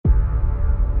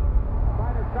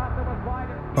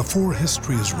Before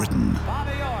history is written,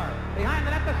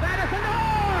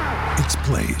 it's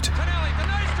played.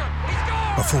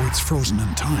 Before it's frozen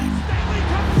in time,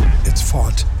 it's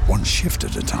fought one shift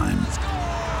at a time.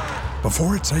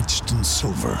 Before it's etched in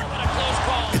silver,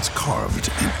 it's carved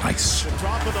in ice.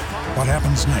 What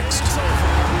happens next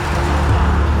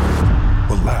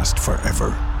will last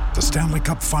forever. The Stanley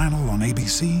Cup Final on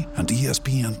ABC and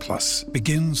ESPN Plus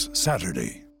begins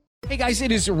Saturday. Hey guys,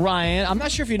 it is Ryan. I'm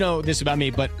not sure if you know this about me,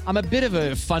 but I'm a bit of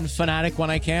a fun fanatic when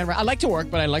I can. I like to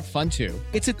work, but I like fun too.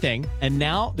 It's a thing. And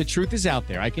now the truth is out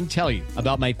there. I can tell you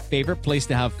about my favorite place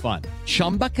to have fun.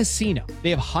 Chumba Casino. They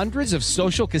have hundreds of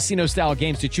social casino style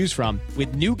games to choose from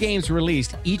with new games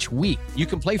released each week. You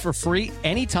can play for free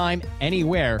anytime,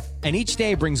 anywhere. And each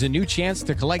day brings a new chance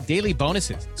to collect daily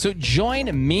bonuses. So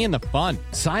join me in the fun.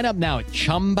 Sign up now at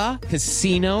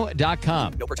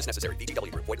ChumbaCasino.com. No purchase necessary.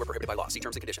 VGW Group. Void where prohibited by law. See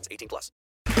terms and conditions. 18+.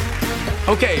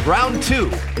 Okay, round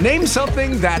two. Name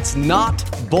something that's not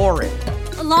boring.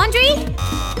 A laundry?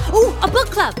 Ooh, a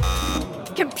book club.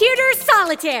 Computer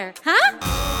solitaire, huh?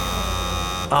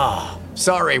 Ah,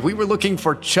 sorry. We were looking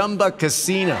for Chumba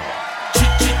Casino.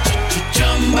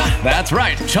 That's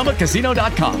right.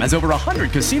 ChumbaCasino.com has over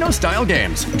 100 casino-style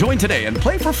games. Join today and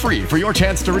play for free for your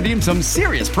chance to redeem some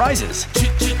serious prizes.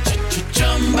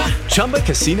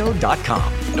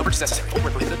 ChumbaCasino.com. No purchase necessary. Void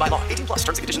where prohibited by law. 18+. Terms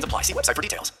and conditions apply. See website for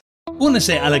details.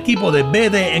 Únese al equipo de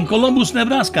BD en Columbus,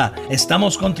 Nebraska.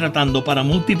 Estamos contratando para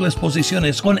múltiples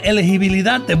posiciones con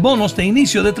elegibilidad de bonos de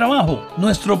inicio de trabajo.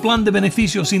 Nuestro plan de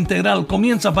beneficios integral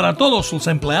comienza para todos los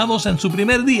empleados en su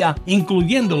primer día,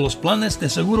 incluyendo los planes de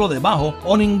seguro de bajo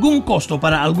o ningún costo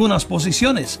para algunas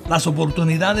posiciones, las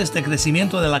oportunidades de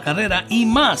crecimiento de la carrera y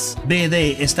más.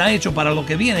 BD está hecho para lo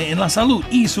que viene en la salud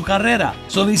y su carrera.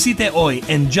 Solicite hoy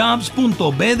en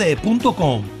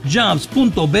jobs.bd.com.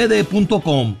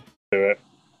 jobs.bd.com.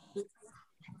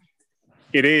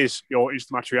 It is your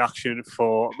instant match reaction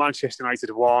for Manchester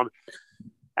United 1,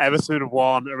 Everton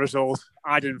 1, a result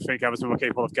I didn't think Everton were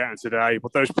capable of getting today,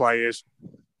 but those players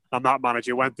and that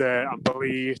manager went there and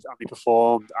believed and they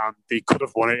performed and they could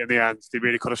have won it in the end. They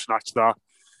really could have snatched that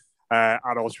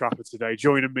at Old Trafford today.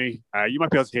 Joining me, you might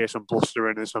be able to hear some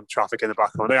blustering and some traffic in the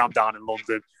background. I am down in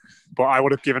London, but I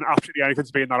would have given absolutely anything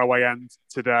to be in that away end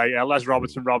today. Les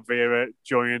Robertson, Rob Vera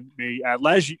joining me.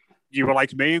 Les, you were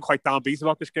like me and quite downbeat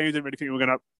about this game. Didn't really think we were going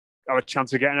to have a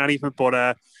chance of getting anything,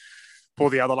 but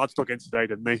the other lads dug in today,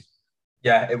 didn't they?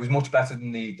 Yeah, it was much better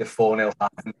than the 4-0 I've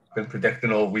been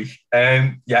predicting all week.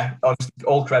 Yeah, honestly,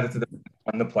 all credit to them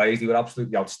and the players. They were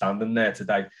absolutely outstanding there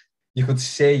today. You could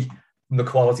see from the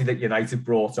quality that United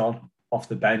brought on off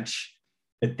the bench,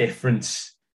 the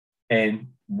difference in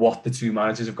what the two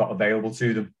managers have got available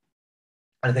to them.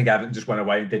 And I think Everton just went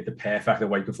away and did the perfect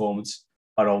away performance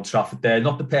at Old Trafford there.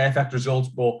 Not the perfect results,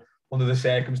 but under the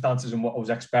circumstances and what I was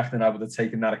expecting, I would have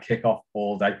taken that a kick-off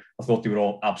all day. I thought they were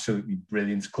all absolutely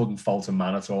brilliant. Couldn't fault a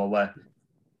man at all there.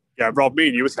 Yeah, Rob, me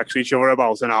and you were texting each other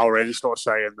about an hour in, sort of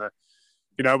saying that,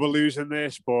 you know, we're losing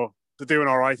this, but they're doing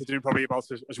all right. They're doing probably about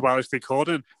as well as they could.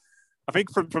 And I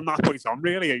think from that point on,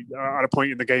 really, at a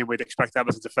point in the game, we'd expect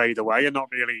Everton to fade away and not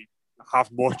really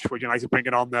have much with United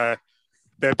bringing on their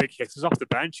big hitters off the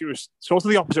bench. It was sort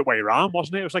of the opposite way around,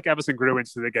 wasn't it? It was like Everton grew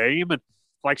into the game, and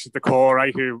like Decore,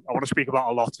 who I want to speak about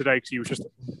a lot today because he was just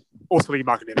utterly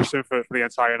magnificent for the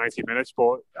entire 90 minutes.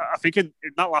 But I think in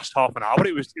that last half an hour,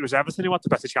 it was Everton who had the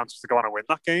better chances to go on and win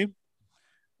that game.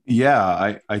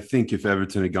 Yeah, I think if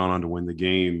Everton had gone on to win the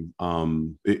game,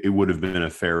 it would have been a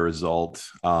fair result.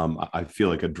 I feel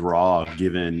like a draw,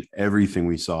 given everything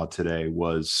we saw today,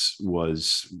 was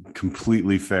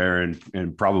completely fair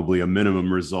and probably a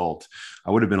minimum result.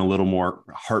 I would have been a little more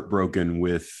heartbroken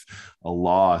with a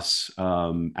loss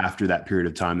after that period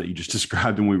of time that you just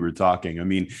described when we were talking. I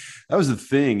mean, that was the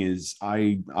thing, is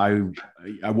I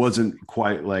wasn't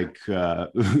quite like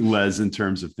Les in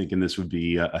terms of thinking this would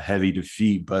be a heavy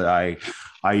defeat, but I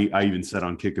even said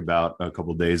on Kickabout a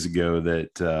couple of days ago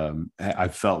that I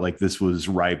felt like this was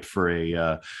ripe for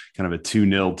a kind of a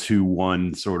 2-0,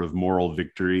 2-1 sort of moral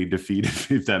victory defeat,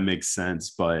 if that makes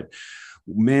sense. But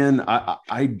man, I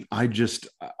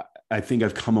think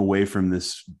I've come away from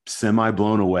this semi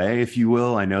blown away, if you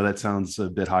will. I know that sounds a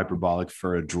bit hyperbolic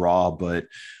for a draw, but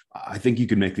I think you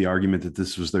could make the argument that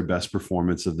this was their best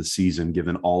performance of the season,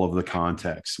 given all of the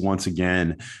context. Once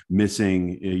again,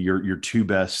 missing your two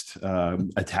best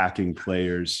attacking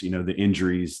players, you know, the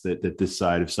injuries that this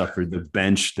side have suffered, the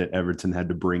bench that Everton had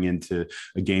to bring into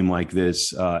a game like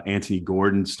this, Anthony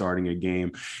Gordon starting a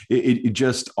game. It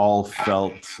just all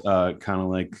felt kind of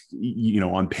like, you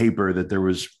know, on paper that there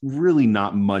was really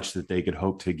not much that they could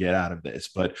hope to get out of this.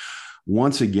 But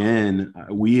once again,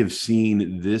 we have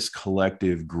seen this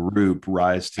collective group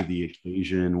rise to the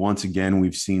occasion. Once again,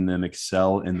 we've seen them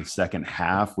excel in the second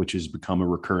half, which has become a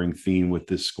recurring theme with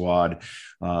this squad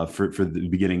for the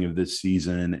beginning of this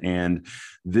season. And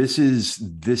this is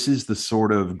the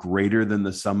sort of greater than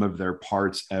the sum of their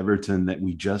parts Everton that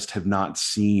we just have not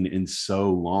seen in so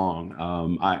long.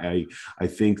 I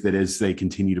think that as they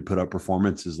continue to put up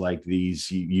performances like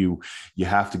these, you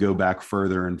have to go back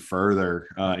further and further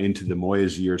into the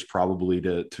Moyes years, probably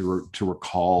to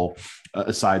recall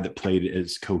a side that played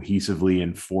as cohesively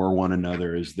and for one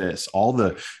another as this. All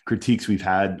the critiques we've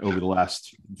had over the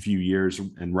last few years,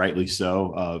 and rightly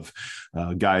so, of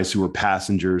guys who were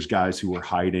passengers, guys who were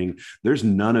hiding. There's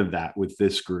none of that with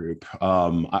this group.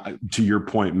 To your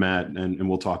point, Matt, and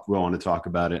we'll want to talk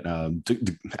about it.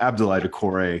 Abdoulaye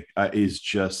Doucouré is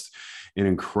just an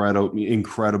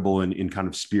incredible in kind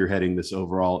of spearheading this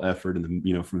overall effort in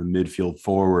the, from the midfield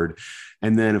forward.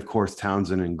 And then of course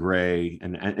Townsend and Gray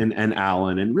and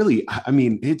Allen. And really,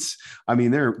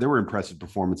 there were impressive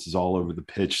performances all over the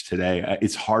pitch today.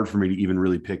 It's hard for me to even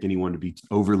really pick anyone to be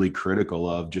overly critical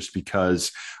of, just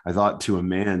because I thought to a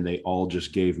man, they all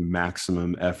just gave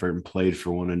maximum effort and played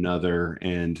for one another,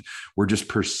 and were just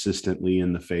persistently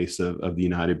in the face of the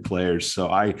United players. So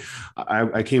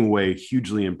I came away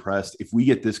hugely impressed. If we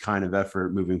get this kind of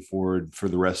effort moving forward for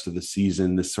the rest of the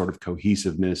season, this sort of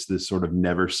cohesiveness, this sort of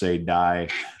never say die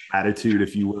attitude,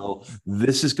 if you will,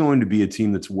 this is going to be a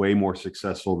team that's way more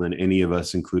successful than any of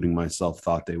us, including myself,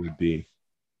 thought they would be.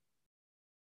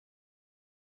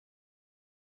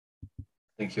 I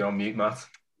think you're on mute, Matt.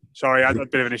 Sorry, I had a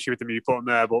bit of an issue with the mute button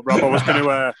there, but Rob, I was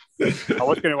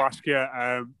going to ask you,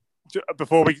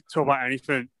 before we talk about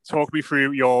anything, talk me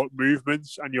through your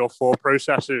movements and your thought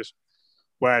processes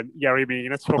when Yerry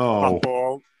Mina took that ball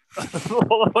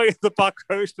all the way to the back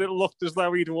post. It looked as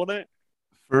though he'd won it.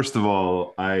 First of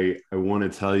all, I want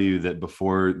to tell you that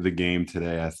before the game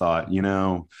today, I thought,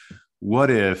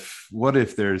 what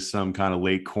if there's some kind of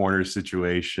late corner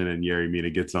situation and Yerry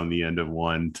Mina gets on the end of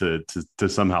one to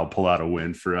somehow pull out a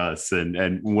win for us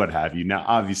and what have you. Now,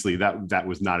 obviously that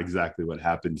was not exactly what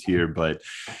happened here, but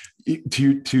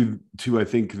to I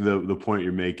think the point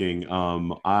you're making,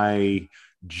 I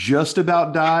just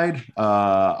about died.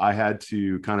 I had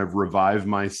to kind of revive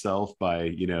myself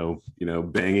by,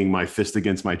 banging my fist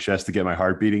against my chest to get my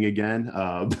heart beating again.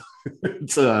 I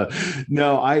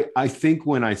think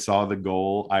when I saw the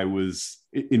goal, I was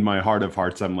in my heart of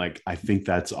hearts, I'm like, I think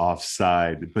that's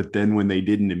offside. But then when they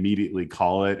didn't immediately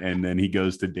call it, and then he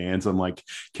goes to dance, I'm like,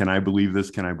 can I believe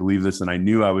this? Can I believe this? And I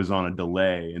knew I was on a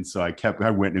delay. And so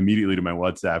I went immediately to my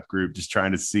WhatsApp group, just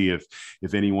trying to see if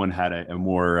anyone had a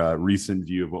more recent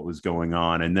view of what was going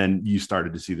on. And then you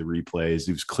started to see the replays.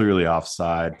 It was clearly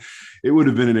offside. It would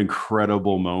have been an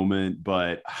incredible moment,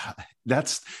 but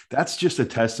that's just a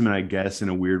testament, I guess, in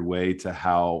a weird way, to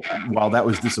how, while that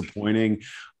was disappointing,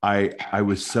 I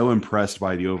was so impressed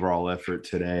by the overall effort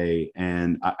today,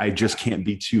 and I just can't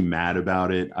be too mad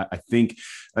about it. I think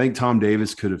Tom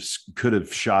Davis could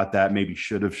have shot that, maybe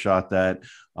should have shot that.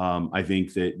 I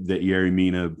think that Yerry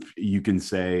Mina, you can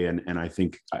say, and I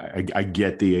think I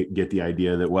get the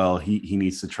idea that, well, he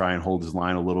needs to try and hold his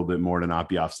line a little bit more to not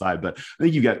be offside. But I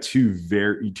think you got two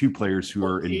players who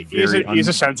are in he's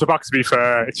a centre back, to be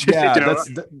fair. It's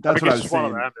just, that's what I was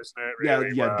saying. Them,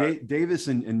 really, Davis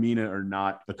and Mina are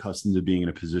not accustomed to being in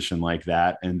a position like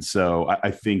that, and so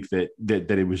I think that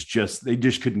it was just, they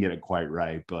just couldn't get it quite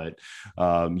right. But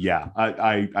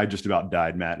I just about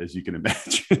died, Matt, as you can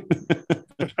imagine.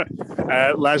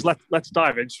 Les, let's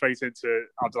dive in straight into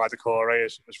Abdoulaye Doucouré,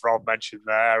 as Rob mentioned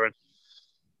there, and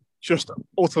just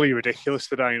utterly ridiculous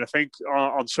today. And I think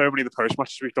on so many of the post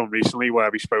matches we've done recently, where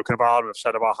we've spoken about, we've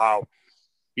said about how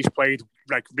he's played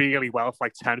like really well for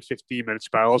like 10-15 minute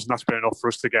spells, and that's been enough for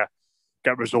us to get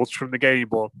results from the game.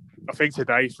 But I think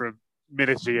today, from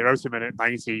minute 0 to minute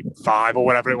 95 or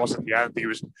whatever it was at the end,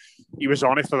 he was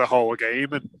on it for the whole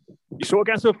game. And you sort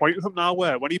of get to a point with him now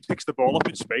where when he picks the ball up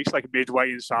in space, like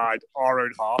midway inside our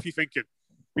own half, you're thinking,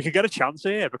 we can get a chance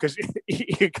here, because he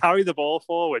can carry the ball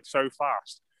forward so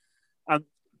fast. And,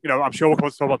 I'm sure we'll come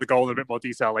to talk about the goal in a bit more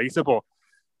detail later, but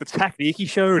the technique he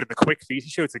showed and the quick feet he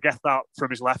showed to get that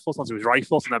from his left foot onto his right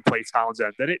foot and then play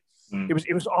Townsend, and it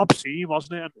was obscene,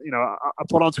 wasn't it? And, I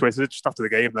put on Twitter just after the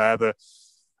game there that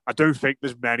I don't think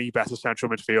there's many better central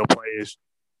midfield players,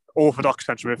 orthodox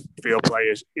central midfield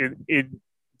players in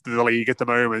the league at the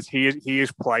moment. He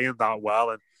is playing that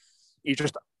well, and he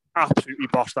just absolutely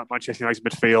bossed that Manchester United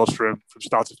midfield from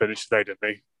start to finish today,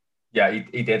 didn't he? Yeah,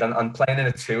 he did, and playing in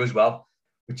a 2 as well,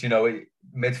 which,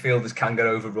 midfielders can get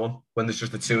overrun when there's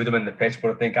just the two of them in the pitch.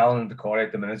 But I think Alan and Decore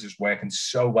at the minute are just working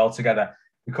so well together.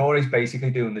 Decore is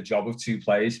basically doing the job of two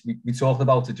players. We talked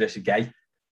about Idrissa Gueye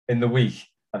in the week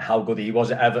and how good he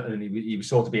was at Everton, and he was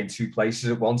sort of being two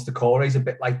places at once. Decore is a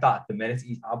bit like that at the minute.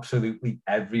 He's absolutely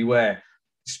everywhere.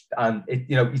 And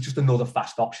he's just another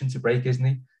fast option to break, isn't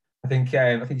he? I think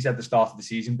he said at the start of the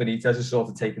season, Benitez has sort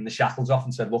of taken the shackles off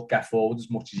and said, look, get forward as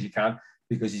much as you can,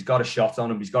 because he's got a shot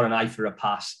on him, he's got an eye for a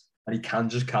pass, and he can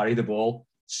just carry the ball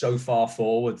so far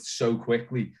forward so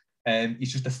quickly.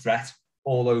 He's just a threat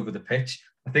all over the pitch.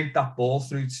 I think that ball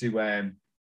through to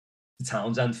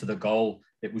Townsend for the goal,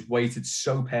 it was weighted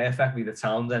so perfectly that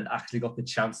Townsend actually got the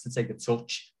chance to take a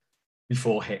touch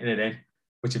before hitting it in,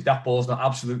 which if that ball's not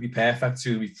absolutely perfect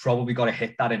to him, he's probably got to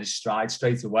hit that in his stride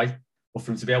straight away. But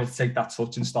for him to be able to take that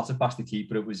touch and start it past the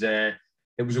keeper, it was a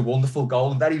wonderful goal,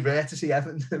 and very rare to see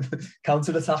Everton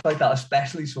counter-attack like that,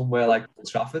 especially somewhere like Old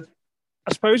Trafford.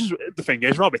 I suppose the thing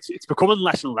is, Rob, it's becoming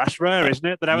less and less rare, isn't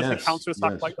it, that Everton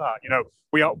counter-attack like that?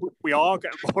 We are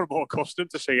getting more and more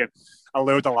accustomed to seeing a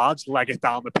load of lads leg it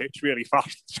down the pitch really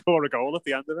fast and score a goal at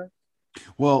the end of it.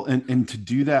 Well, and to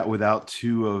do that without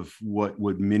two of what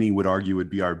many would argue would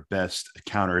be our best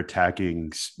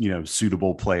counterattacking,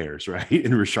 suitable players, right?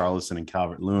 In Richarlison and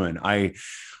Calvert-Lewin. I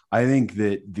think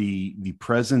that the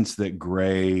presence that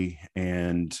Gray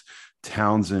and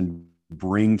Townsend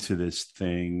bring to this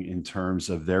thing in terms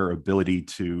of their ability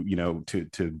to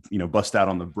bust out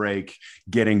on the break,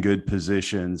 get in good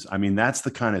positions. I mean, that's the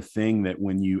kind of thing that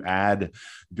when you add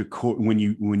when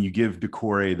you give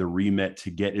Decore the remit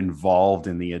to get involved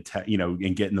in the attack,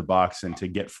 and get in the box and to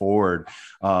get forward,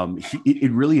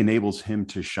 it really enables him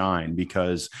to shine,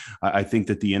 because I think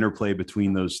that the interplay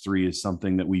between those three is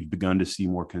something that we've begun to see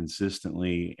more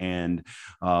consistently. And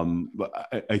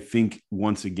I think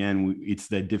once again, it's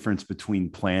the difference between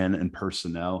plan and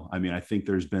personnel. I mean, I think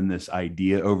there's been this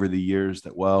idea over the years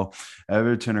that, well,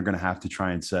 Everton are going to have to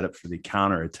try and set up for the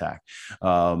counterattack.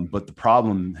 But the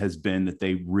problem has been that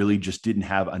they really just didn't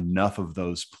have enough of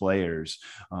those players.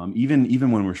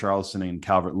 Even when Richarlison and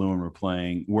Calvert-Lewin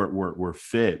were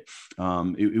fit,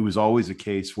 it was always a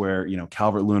case where,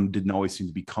 Calvert-Lewin didn't always seem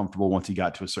to be comfortable once he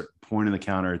got to a certain point in the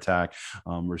counterattack.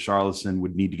 Richarlison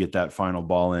would need to get that final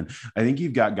ball in. I think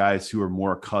you've got guys who are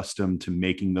more accustomed to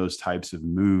making those types of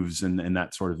moves and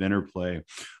that sort of interplay.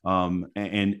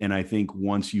 And I think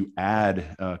once you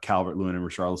add Calvert-Lewin and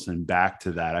Richarlison back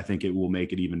to that, I think it will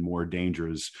make it even more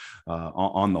dangerous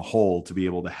on the whole to be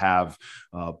able to have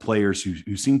players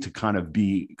who seem to kind of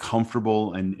be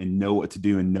comfortable and know what to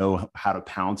do and know how to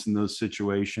pounce in those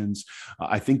situations.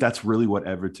 I think that's really what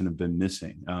Everton have been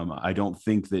missing. I don't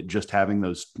think that just having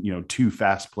those, two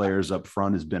fast players up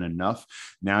front has been enough.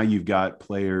 Now you've got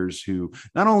players who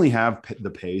not only have the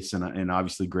pace, and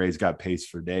obviously Gray's got pace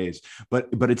for days, but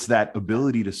it's that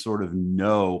ability to sort of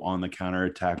know on the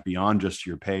counterattack beyond just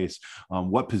your pace,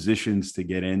 what positions to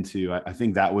get into. I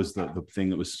think that was the thing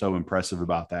that was so impressive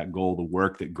about that goal, the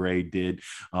work that Gray did,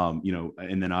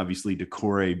 and then obviously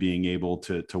Decore being able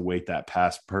to weight that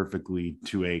pass perfectly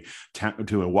to a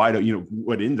wide,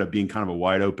 what ended up being kind of a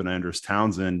wide open Andros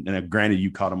Townsend. And granted,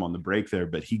 you caught him on the break there,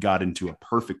 but he got into a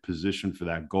perfect position for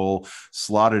that goal,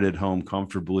 slotted it home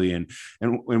comfortably. And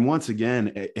once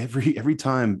again, every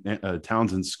time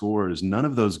Townsend scores, none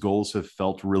of those goals have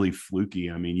felt really fluky.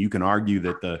 I mean, you can argue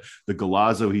that the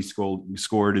Golazo he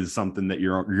scored is something that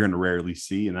you're going to rarely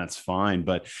see, and that's fine.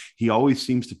 But he always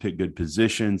seems to pick good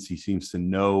positions. He seems to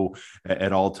know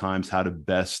at all times how to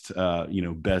best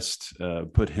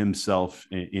put himself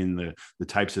in the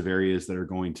types of areas that are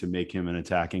going to make him an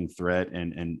attacking threat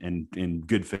and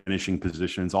good finishing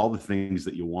positions, all the things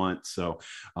that you want. So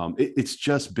it's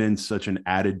just been such an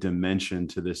added dimension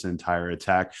to this entire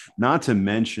attack, not to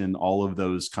mention all of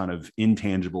those kind of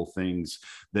intangible things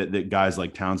that guys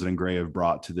like Townsend and Gray have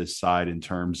brought to this side in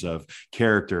terms of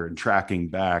character and tracking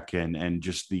back and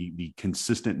just the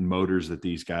consistent motors that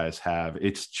these guys have.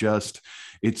 It's just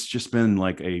been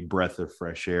like a breath of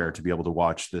fresh air to be able to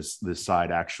watch this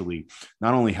side actually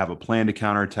not only have a plan to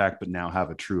counterattack, but now have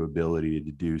a true ability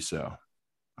to do so.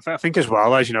 I think as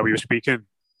well, as we were speaking,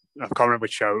 I can't remember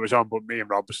which show it was on, but me and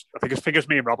Rob, I think it was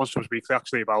me and Rob on some weekly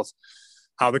actually about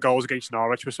how the goals against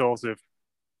Norwich were sort of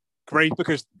great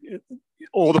because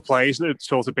all the players that had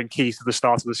sort of been key to the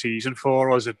start of the season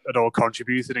for us had all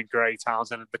contributed in Gray,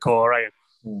 Townsend and Decore.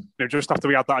 And just after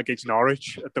we had that against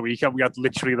Norwich at the weekend, we had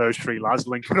literally those three lads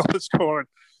linking up and scoring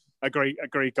a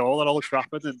great goal at Old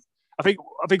Trafford. And I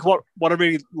think what I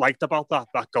really liked about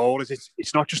that goal is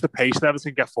it's not just the pace that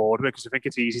Everton get forward with, because I think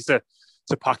it's easy to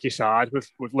pack your side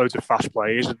with loads of fast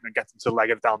players and get them to leg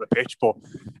it down the pitch. But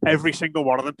every single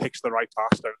one of them picks the right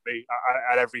pass, don't they?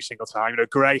 At every single time.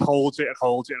 Gray holds it and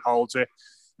holds it and holds it,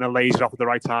 and then lays it off at the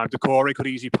right time. Decore could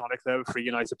easily panic there with 3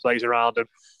 United players around him,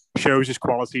 shows his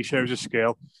quality, shows his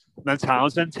skill. And then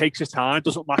Townsend takes his time,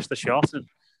 doesn't mash the shot. And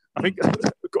I think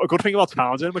a good thing about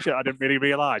Townsend, which I didn't really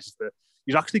realise, is that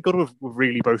he's actually good with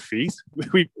really both feet.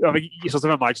 I mean, you sort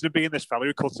of imagine him being this fellow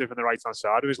who cuts it from the right-hand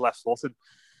side with his left foot and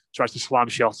tries to slam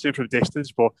shots in from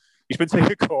distance, but he's been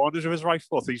taking corners with his right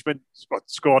foot. He's been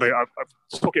scored it.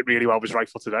 Took it really well with his right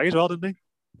foot today as well, didn't he?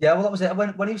 Yeah, well, that was it.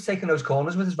 When he was taking those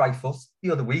corners with his right foot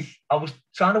the other week, I was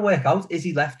trying to work out, is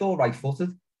he left or right-footed?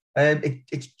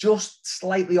 It's just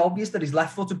slightly obvious that he's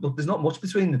left-footed, but there's not much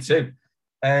between the two.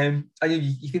 And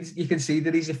you can see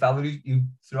that he's a fella who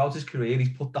throughout his career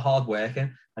he's put the hard work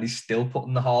in, and he's still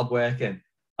putting the hard work in,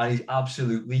 and he's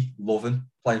absolutely loving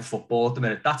playing football at the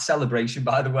minute. That celebration,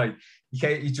 by the way,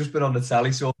 he's just been on the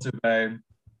telly, sort of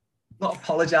not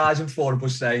apologising for it, but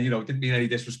saying, didn't mean any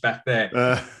disrespect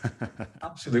there.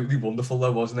 Absolutely wonderful,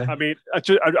 though, wasn't it? I mean, I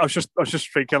was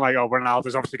just thinking like,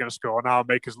 Ronaldo's obviously going to score now, and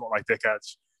make us look like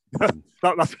dickheads.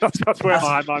 that's where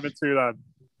my mind went to then.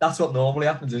 That's what normally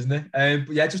happens, isn't it?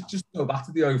 But yeah, just to go back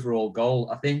to the overall goal,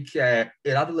 I think it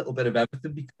had a little bit of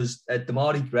everything, because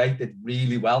Damari Gray did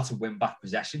really well to win back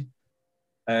possession.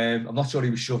 I'm not sure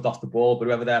he was shoved off the ball, but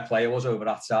whoever their player was over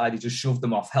that side, he just shoved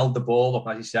them off, held the ball up,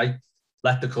 as you say,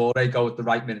 let Decore go at the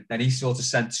right minute. Then he sort of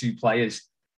sent 2 players,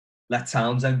 let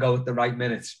Townsend go at the right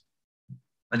minute,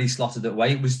 and he slotted it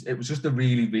away. It was just a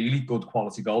really, really good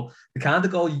quality goal. The kind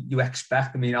of goal you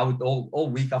expect. I mean, I would all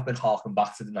week I've been harking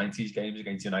back to the 90s games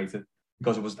against United,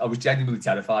 because I was genuinely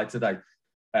terrified today.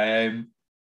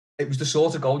 It was the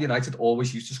sort of goal United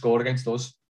always used to score against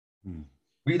us.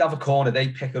 We'd have a corner,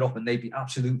 they'd pick it up, and they'd be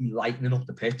absolutely lightening up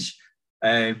the pitch.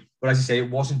 But as you say,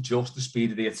 it wasn't just the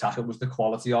speed of the attack, it was the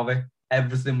quality of it.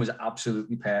 Everything was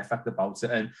absolutely perfect about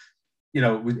it. And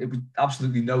it was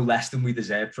absolutely no less than we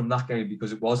deserved from that game,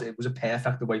 because it was a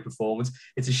perfect away performance.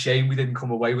 It's a shame we didn't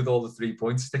come away with all the 3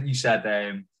 points. I think you said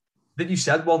 1-0,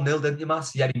 didn't you, Matt?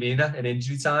 Yerry Mina in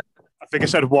injury time. I think I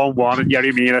said 1-1 and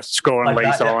Yerry Mina scoring like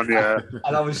late that, on, yeah.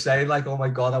 And I was saying, like, oh my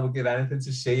God, I would give anything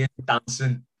to see him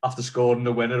dancing after scoring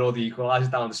the winner or the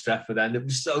equaliser down the Stretford end. It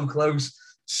was so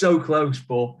close,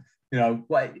 but,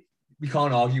 we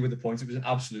can't argue with the point. It was an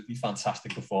absolutely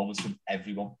fantastic performance from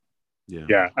everyone.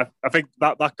 Yeah, I think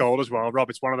that goal as well,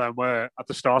 Rob, it's one of them where at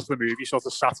the start of the movie you sort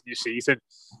of sat in your seat and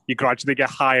you gradually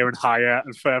get higher and higher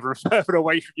and further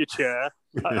away from your chair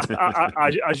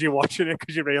as you're watching it,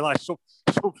 because you realise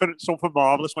something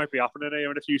marvellous might be happening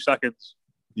here in a few seconds.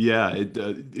 Yeah,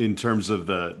 in terms of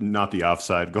not the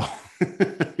offside goal,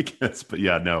 I guess, but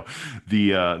yeah, no,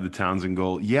 the Townsend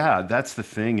goal. Yeah, that's the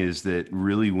thing, is that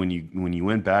really when you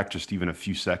went back just even a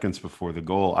few seconds before the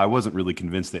goal, I wasn't really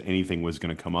convinced that anything was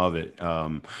going to come of it.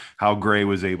 How Gray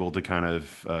was able to kind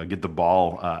of get the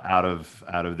ball out of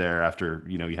there after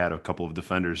he had a couple of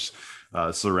defenders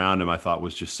surround him, I thought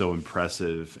was just so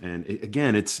impressive. And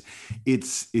again, it's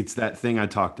that thing I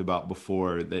talked about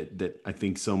before, that I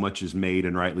think so much is made,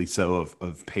 and rightly so,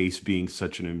 of pace being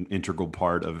such an integral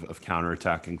part of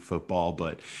counterattacking football.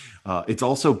 But it's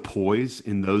also poise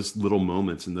in those little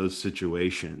moments, in those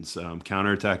situations.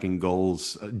 Counterattacking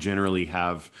goals generally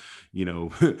have,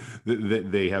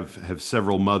 they have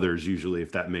several mothers usually,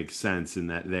 if that makes sense, in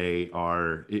that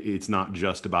it's not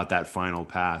just about that final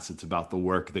pass. It's about the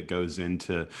work that goes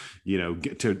into,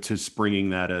 get to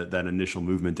springing that initial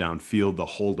movement downfield, the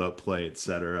hold up play,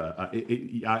 etc.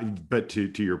 But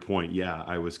to your point, yeah,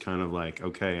 I was kind of like,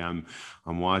 okay, I'm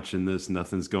watching this,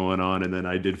 nothing's going on. And then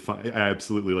I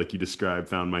absolutely, like you described,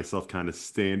 found myself kind of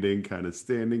standing,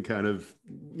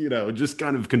 just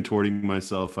kind of contorting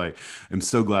myself. I am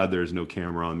so glad there's no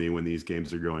camera on me when these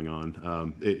games are going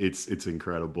on. It's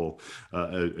incredible,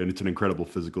 and it's an incredible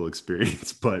physical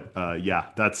experience. But yeah,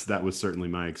 that was certainly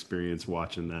my experience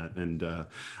watching that, and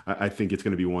I think it's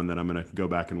going to be one that I'm going to go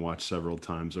back and watch several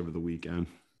times over the weekend.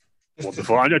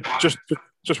 Wonderful. And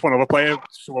just one other player,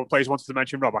 someone players wanted to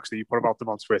mention, Rob, actually, you put about them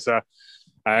on Twitter.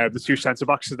 The 2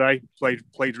 centre-backs today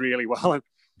played really well. And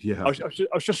yeah, I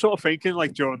was just sort of thinking,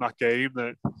 like, during that game,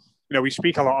 that, we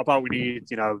speak a lot about we need,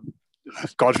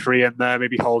 Godfrey in there,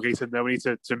 maybe Holgate in there. We need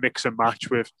to mix and match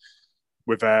with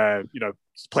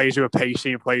players who are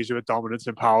pacey and players who are dominant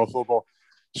and powerful. But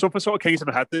something sort of came to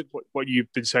my head, that what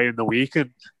you've been saying the week,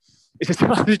 and it's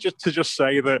just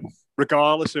say that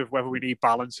regardless of whether we need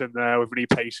balance in there, whether we need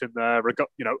pace in there,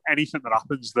 anything that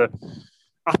happens, that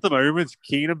at the moment,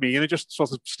 Keane and Mina just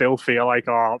sort of still feel like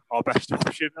our best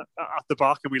option at the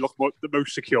back, and we look the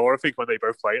most secure, I think, when they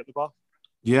both play at the back.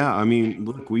 Yeah, I mean,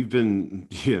 look, we've been,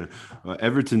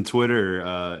 Everton Twitter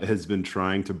has been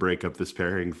trying to break up this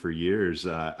pairing for years,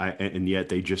 and yet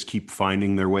they just keep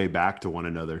finding their way back to one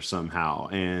another somehow.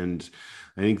 And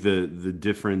I think the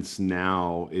difference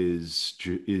now is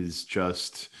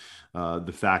just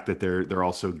the fact that they're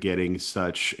also getting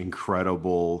such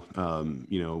incredible,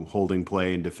 holding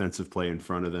play and defensive play in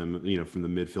front of them, from the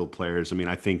midfield players. I mean,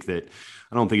 I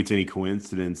don't think it's any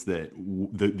coincidence that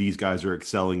these guys are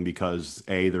excelling because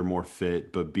A, they're more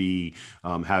fit, but B,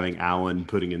 having Allen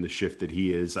putting in the shift that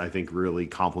he is, I think really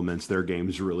complements their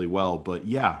games really well. But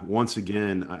yeah, once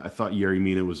again, I thought Yerry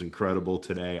Mina was incredible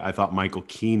today. I thought Michael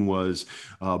Keane was,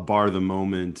 bar the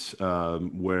moment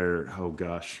where, oh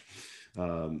gosh,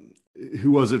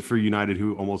 who was it for United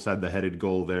who almost had the headed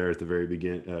goal there at the very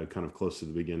beginning, kind of close to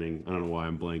the beginning? I don't know why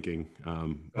I'm blanking.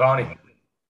 Varney.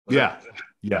 Yeah.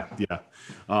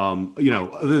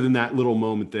 Other than that little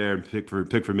moment there,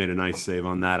 Pickford made a nice save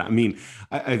on that. I mean,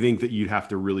 I think that you'd have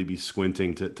to really be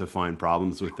squinting to find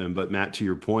problems with them. But Matt, to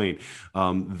your point,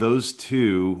 those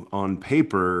two on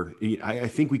paper, I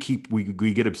think we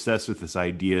get obsessed with this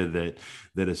idea that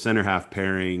a center half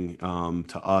pairing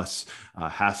to us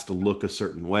has to look a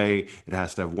certain way. It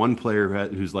has to have one player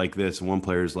who's like this and one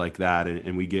player who's like that,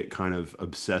 and we get kind of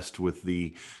obsessed with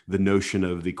the notion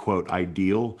of the quote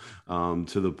ideal,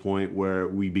 to the point where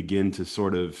we begin to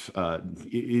sort of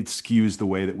it skews the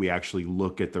way that we actually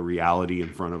look at the reality in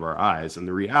front of our eyes. And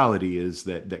the reality is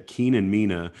that Keane and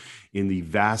Mina, in the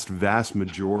vast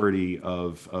majority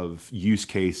of use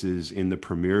cases in the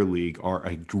Premier League, are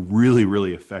a really,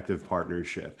 really effective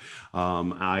partnership.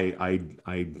 I've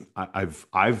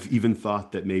even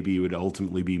thought that maybe it would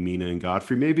ultimately be Mina and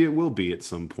Godfrey. Maybe it will be at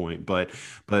some point, but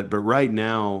right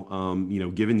now,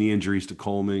 given the injuries to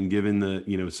Coleman, given the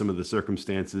some of the circumstances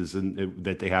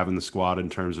that they have in the squad in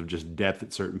terms of just depth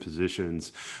at certain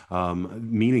positions,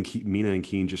 Mina and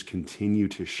Keane just continue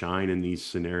to shine in these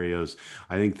scenarios.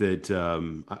 I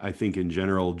think in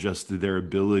general, just their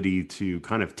ability to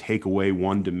kind of take away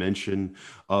one dimension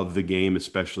of the game,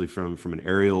 especially from an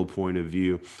aerial point of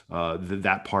view,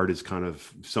 that part is kind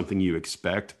of something you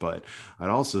expect. But I'd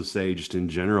also say, just in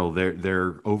general,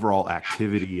 their overall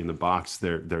activity in the box,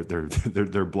 their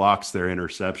blocks, their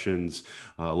interceptions,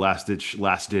 last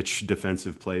ditch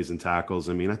defensive plays and tackles.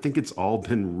 I mean, I think it's all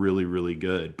been really, really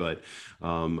good. But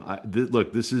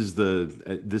look, this is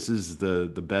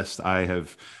the best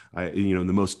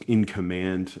the most in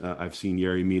command I've seen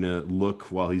Yerry Mina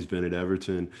look while he's been at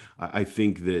Everton. I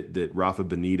think that Rafa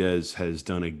Benitez has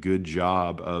done a good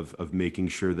job of making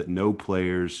sure that no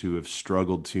players who have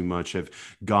struggled too much have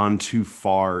gone too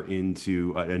far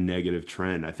into a negative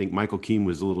trend. I think Michael Keane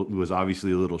was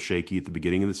obviously a little shaky at the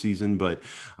beginning of the season, but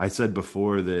I said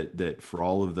before that for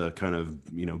all of the kind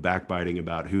of backbiting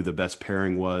about who the best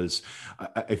pairing was,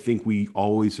 I think we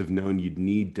always have known you'd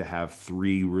need to have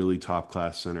three really top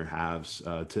class center halves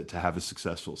to have a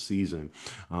successful season.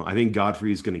 I think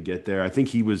Godfrey is going to get there. I think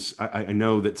he was. I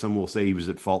know that some will say he was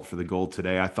at fault for the goal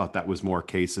today. I thought that was more a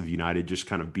case of United just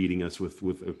kind of beating us with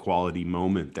a quality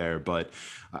moment there. But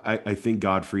I think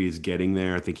Godfrey is getting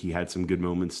there. I think he had some good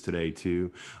moments today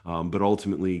too. But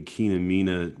ultimately, Keane and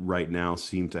Mina right now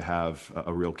seem to have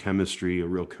a real chemistry, a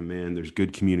real command. There's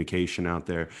good communication out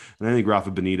there, and I think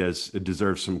Rafa Benitez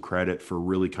deserves some credit for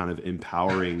really kind of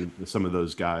empowering some of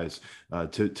those guys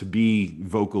to be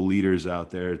vocal leaders out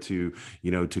there, to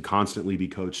constantly be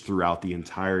coached throughout the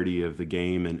entirety of the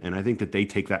game. And I think that they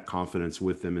take that confidence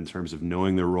with them in terms of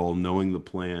knowing their role, knowing the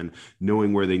plan,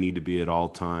 knowing where they need to be at all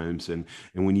times. And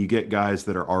when you get guys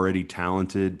that are already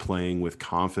talented, playing with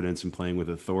confidence and playing with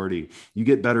authority, you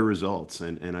get better results.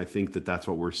 And I think that that's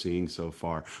what we're seeing so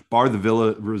far. Bar the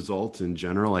Villa result in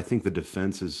general, I think the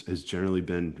defense has generally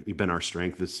been our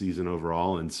strength this season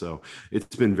overall. And so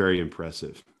it's been very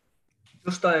impressive.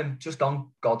 Just on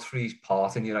Godfrey's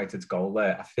part in United's goal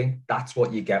there, I think that's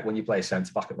what you get when you play a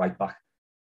centre-back at right-back.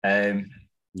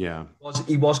 Yeah.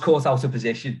 He was caught out of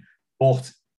position,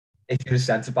 but if you're a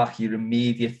centre-back, your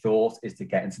immediate thought is to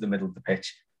get into the middle of the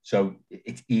pitch. So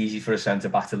it's easy for a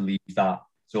centre-back to leave that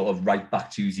sort of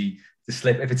right-back duty to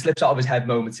slip. If it slips out of his head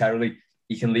momentarily,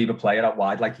 he can leave a player out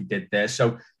wide like he did there.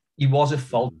 So he was at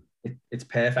fault. It's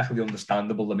perfectly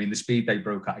understandable. I mean, the speed they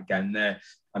broke at again there,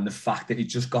 and the fact that he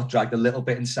just got dragged a little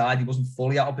bit inside. He wasn't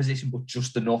fully out of position, but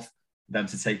just enough for them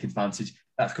to take advantage.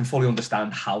 I can fully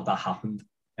understand how that happened.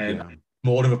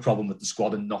 More of a problem with the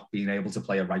squad and not being able to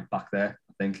play a right back there,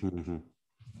 I think. Mm-hmm.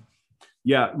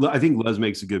 Yeah, I think Les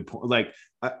makes a good point. Like,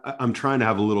 I'm trying to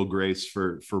have a little grace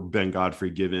for Ben Godfrey,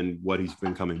 given what he's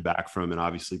been coming back from and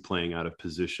obviously playing out of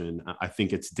position. I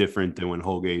think it's different than when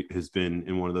Holgate has been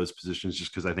in one of those positions,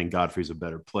 just because I think Godfrey's a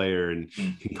better player and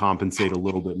can compensate a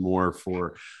little bit more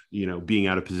for, being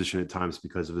out of position at times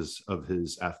because of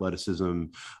his athleticism.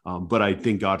 But I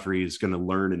think Godfrey is going to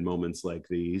learn in moments like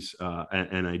these.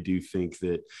 And I do think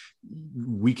that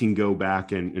we can go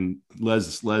back and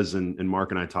Les and Mark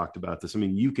and I talked about this. I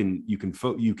mean, you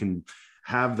can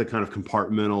have the kind of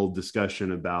compartmental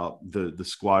discussion about the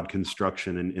squad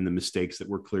construction and the mistakes that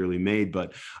were clearly made.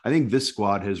 But I think this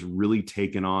squad has really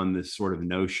taken on this sort of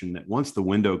notion that once the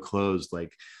window closed,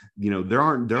 there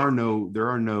are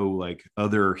no like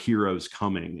other heroes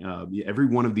coming. Every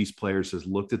one of these players has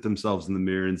looked at themselves in the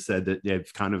mirror and said that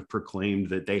they've kind of proclaimed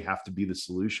that they have to be the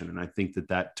solution. And I think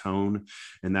that tone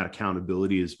and that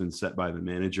accountability has been set by the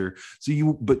manager. So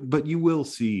you will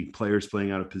see players playing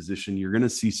out of position. You're going to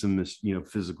see some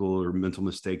physical or mental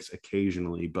mistakes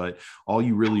occasionally, but all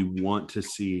you really want to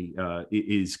see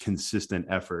is consistent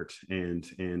effort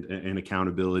and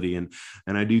accountability. And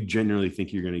I do genuinely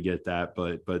think you're going to get that.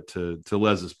 But to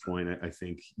Les's point, I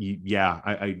think,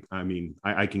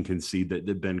 I can concede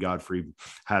that Ben Godfrey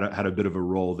had a bit of a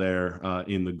role there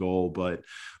in the goal, but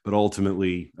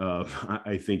ultimately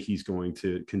I think he's going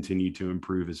to continue to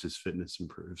improve as his fitness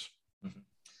improves. Mm-hmm.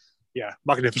 Yeah,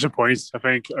 magnificent points. I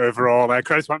think overall,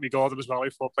 credit to Anthony Gordon as well,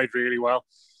 who played really well.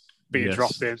 Being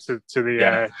dropped into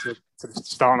the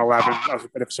starting 11, that was a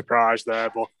bit of a surprise there.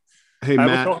 But hey,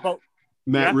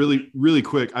 Matt, really, really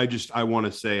quick. I want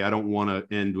to say I don't want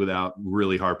to end without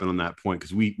really harping on that point,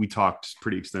 because we talked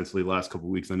pretty extensively the last couple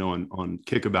of weeks. I know on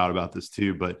Kickabout about this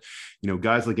too, but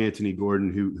guys like Anthony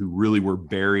Gordon who really were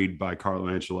buried by Carlo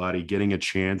Ancelotti, getting a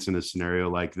chance in a scenario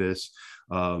like this.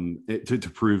 To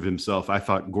prove himself. I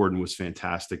thought Gordon was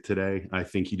fantastic today. I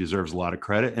think he deserves a lot of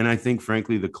credit. And I think,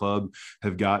 frankly, the club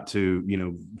have got to,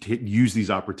 use these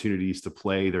opportunities to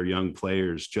play their young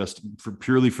players just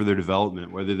purely for their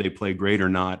development. Whether they play great or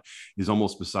not is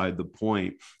almost beside the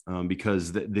point,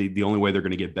 because the only way they're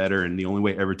going to get better and the only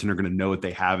way Everton are going to know what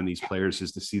they have in these players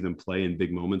is to see them play in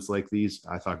big moments like these.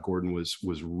 I thought Gordon was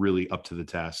really up to the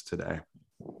task today.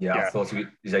 Yeah, I thought he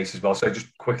was ace as well. So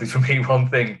just quickly for me, one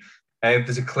thing.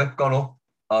 There's a clip gone up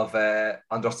of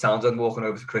Andros Townsend walking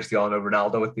over to Cristiano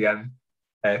Ronaldo at the end,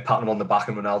 patting him on the back,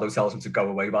 and Ronaldo tells him to go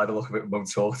away by the look of it and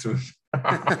won't talk to him.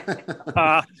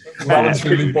 It's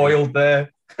really boiled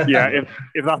there. Yeah,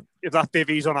 if that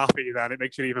divvy's unhappy, then it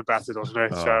makes it even better, doesn't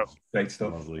it? So great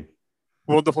stuff. Lovely.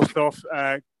 Wonderful stuff.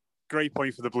 Great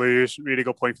point for the Blues. Really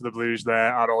good point for the Blues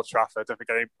there at Old Trafford. I don't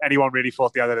think anyone really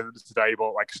thought they had it in today,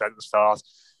 but like I said at the start,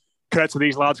 credit to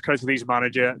these lads, credit to this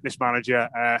manager.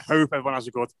 Hope everyone has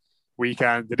a good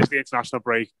weekend. It is the international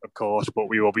break, of course, but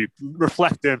we will be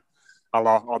reflecting a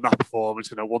lot on that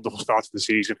performance and a wonderful start to the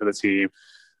season for the team.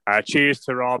 Cheers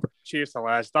to Rob. Cheers to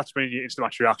Les. That's been your instant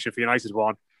match reaction for United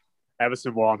 1,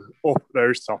 Everton 1. Up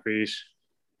those toffees.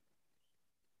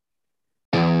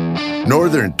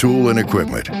 Northern Tool and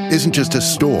Equipment isn't just a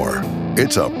store.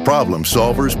 It's a problem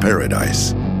solver's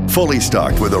paradise. Fully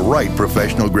stocked with the right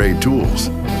professional grade tools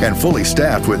and fully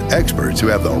staffed with experts who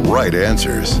have the right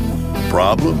answers.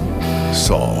 Problem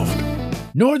solved.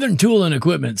 Northern Tool and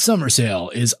Equipment summer sale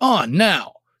is on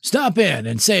now. Stop in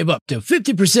and save up to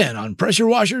 50% on pressure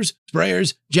washers,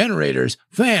 sprayers, generators,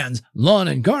 fans, lawn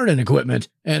and garden equipment,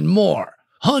 and more.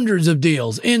 Hundreds of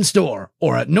deals in store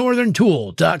or at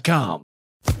northerntool.com.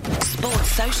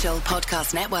 Sports Social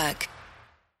Podcast Network.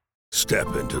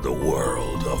 Step into the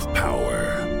world of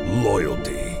power,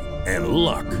 loyalty, and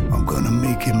luck. I'm gonna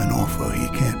make him an offer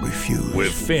he can't refuse.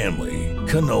 With family,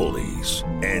 cannolis,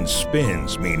 and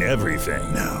spins mean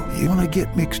everything. Now, you wanna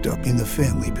get mixed up in the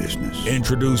family business.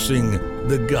 Introducing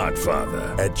The Godfather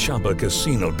at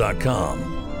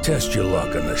ChumbaCasino.com. Test your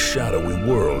luck in the shadowy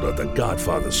world of The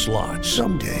Godfather slot.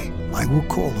 Someday, I will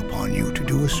call upon you to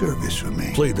do a service for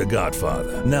me. Play The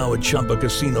Godfather, now at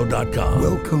ChumbaCasino.com.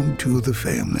 Welcome to the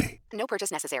family. No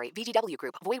purchase necessary. VGW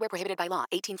Group. Void where prohibited by law.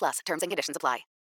 18+. Terms and conditions apply.